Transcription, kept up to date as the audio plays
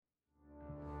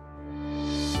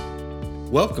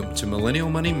Welcome to Millennial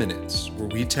Money Minutes, where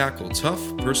we tackle tough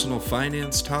personal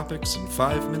finance topics in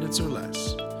 5 minutes or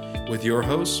less. With your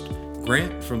host,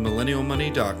 Grant from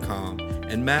MillennialMoney.com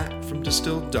and Matt from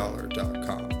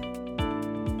DistilledDollar.com.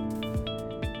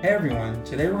 Hey everyone,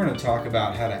 today we're going to talk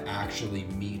about how to actually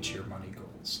meet your money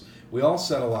goals. We all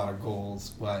set a lot of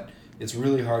goals, but it's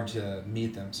really hard to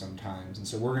meet them sometimes. And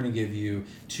so we're going to give you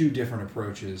 2 different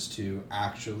approaches to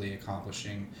actually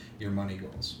accomplishing your money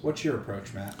goals. What's your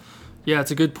approach, Matt? Yeah,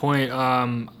 it's a good point.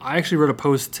 I actually wrote a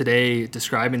post today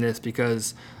describing this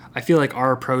because I feel like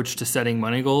our approach to setting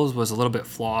money goals was a little bit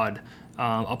flawed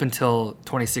up until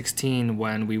 2016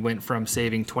 when we went from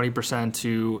saving 20%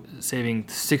 to saving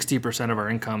 60% of our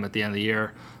income at the end of the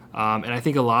year. And I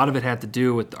think a lot of it had to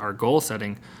do with our goal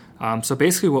setting. So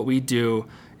basically what we do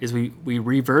is we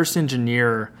reverse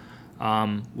engineer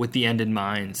with the end in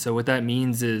mind. So what that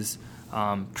means is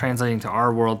translating to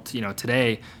our world,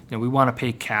 today, we want to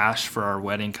pay cash for our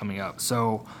wedding coming up.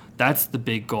 So that's the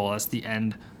big goal. That's the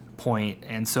end point.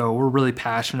 And so we're really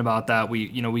passionate about that.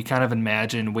 We kind of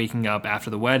imagine waking up after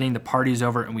the wedding, the party's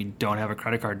over, and we don't have a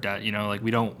credit card debt.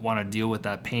 We don't want to deal with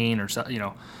that pain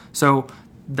So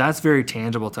that's very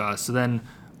tangible to us. So then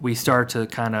we start to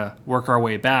kind of work our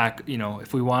way back.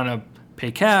 If we want to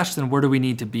pay cash, then where do we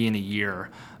need to be in a year?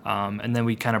 And then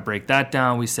we kind of break that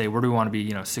down. We say, where do we want to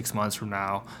be, 6 months from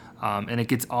now? And it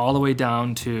gets all the way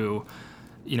down to,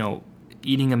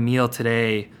 eating a meal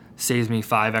today saves me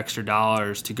 $5 extra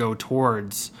to go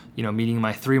towards, meeting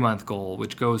my 3-month goal,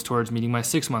 which goes towards meeting my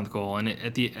 6-month goal. And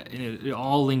it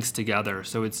all links together.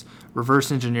 So it's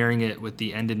reverse engineering it with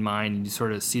the end in mind, and you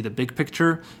sort of see the big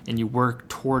picture and you work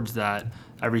towards that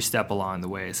every step along the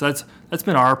way. So that's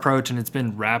been our approach, and it's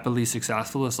been rapidly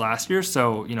successful this last year.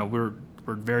 So,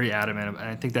 we're very adamant, and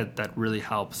I think that really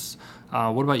helps.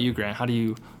 What about you, Grant? How do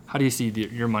you see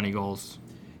your money goals?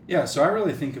 Yeah, so I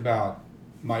really think about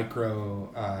micro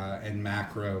and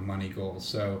macro money goals.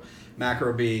 So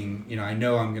macro being, I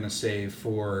know I'm going to save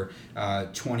for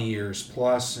 20 years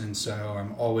plus, and so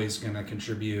I'm always going to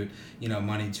contribute,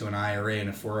 money to an IRA and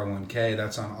a 401k.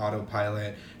 That's on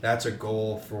autopilot. That's a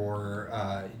goal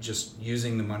for just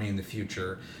using the money in the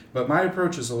future. But my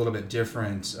approach is a little bit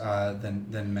different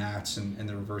than Matt's and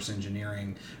the reverse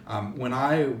engineering. When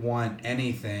I want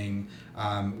anything,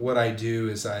 what I do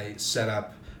is I set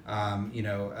up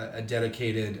a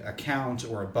dedicated account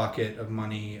or a bucket of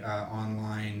money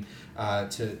online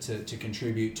to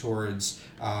contribute towards,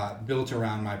 built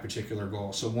around my particular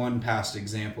goal. So one past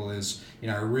example is,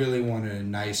 I really wanted a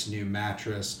nice new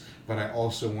mattress, but I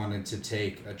also wanted to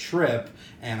take a trip,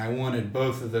 and I wanted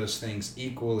both of those things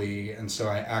equally. And so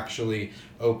I actually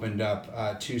opened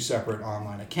up 2 separate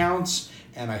online accounts,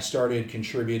 and I started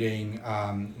contributing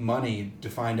money,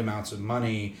 defined amounts of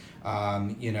money,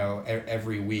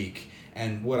 every week.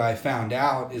 And what I found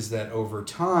out is that over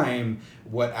time,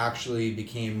 what actually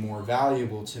became more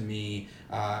valuable to me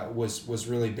was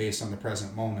really based on the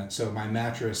present moment. So my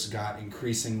mattress got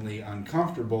increasingly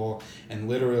uncomfortable, and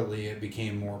literally it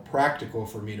became more practical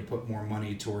for me to put more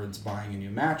money towards buying a new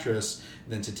mattress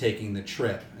than to taking the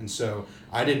trip. And so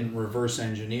I didn't reverse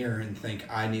engineer and think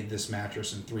I need this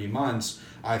mattress in 3 months.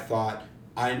 I thought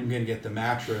I'm going to get the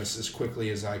mattress as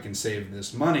quickly as I can save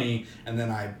this money, and then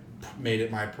I made it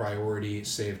my priority,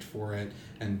 saved for it,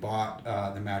 and bought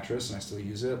the mattress, and I still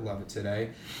use it, love it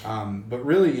today. But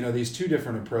really, these 2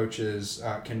 different approaches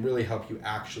can really help you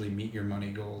actually meet your money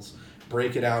goals.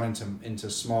 Break it out into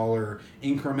smaller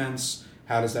increments.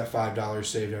 How does that $5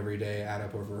 saved every day add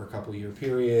up over a couple year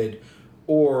period?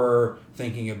 Or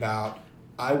thinking about,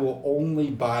 I will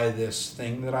only buy this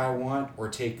thing that I want or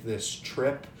take this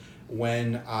trip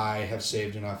when I have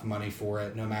saved enough money for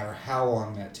it, no matter how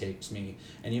long that takes me.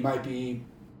 And you might be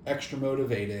extra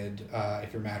motivated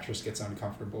if your mattress gets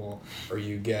uncomfortable, or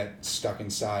you get stuck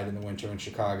inside in the winter in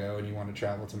Chicago and you want to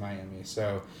travel to Miami.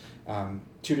 So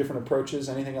 2 different approaches.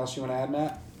 Anything else you want to add,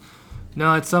 Matt?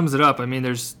 No, it sums it up. I mean,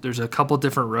 there's a couple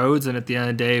different roads, and at the end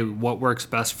of the day, what works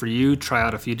best for you, try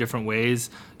out a few different ways.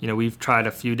 We've tried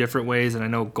a few different ways, and I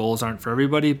know goals aren't for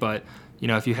everybody, but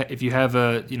if you have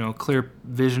a clear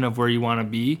vision of where you want to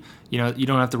be, you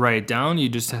don't have to write it down. You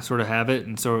just sort of have it,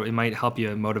 and so it might help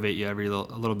you motivate you a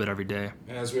little bit every day.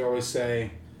 And as we always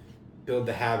say, build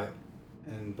the habit,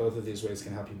 and both of these ways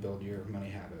can help you build your money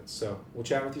habits. So we'll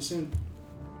chat with you soon.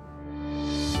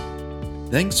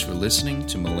 Thanks for listening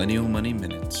to Millennial Money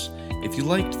Minutes. If you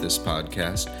liked this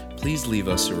podcast, please leave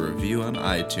us a review on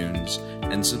iTunes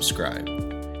and subscribe.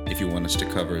 If you want us to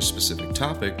cover a specific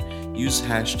topic, use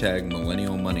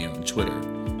 #MillennialMoney on Twitter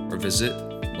or visit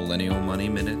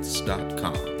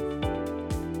MillennialMoneyMinutes.com.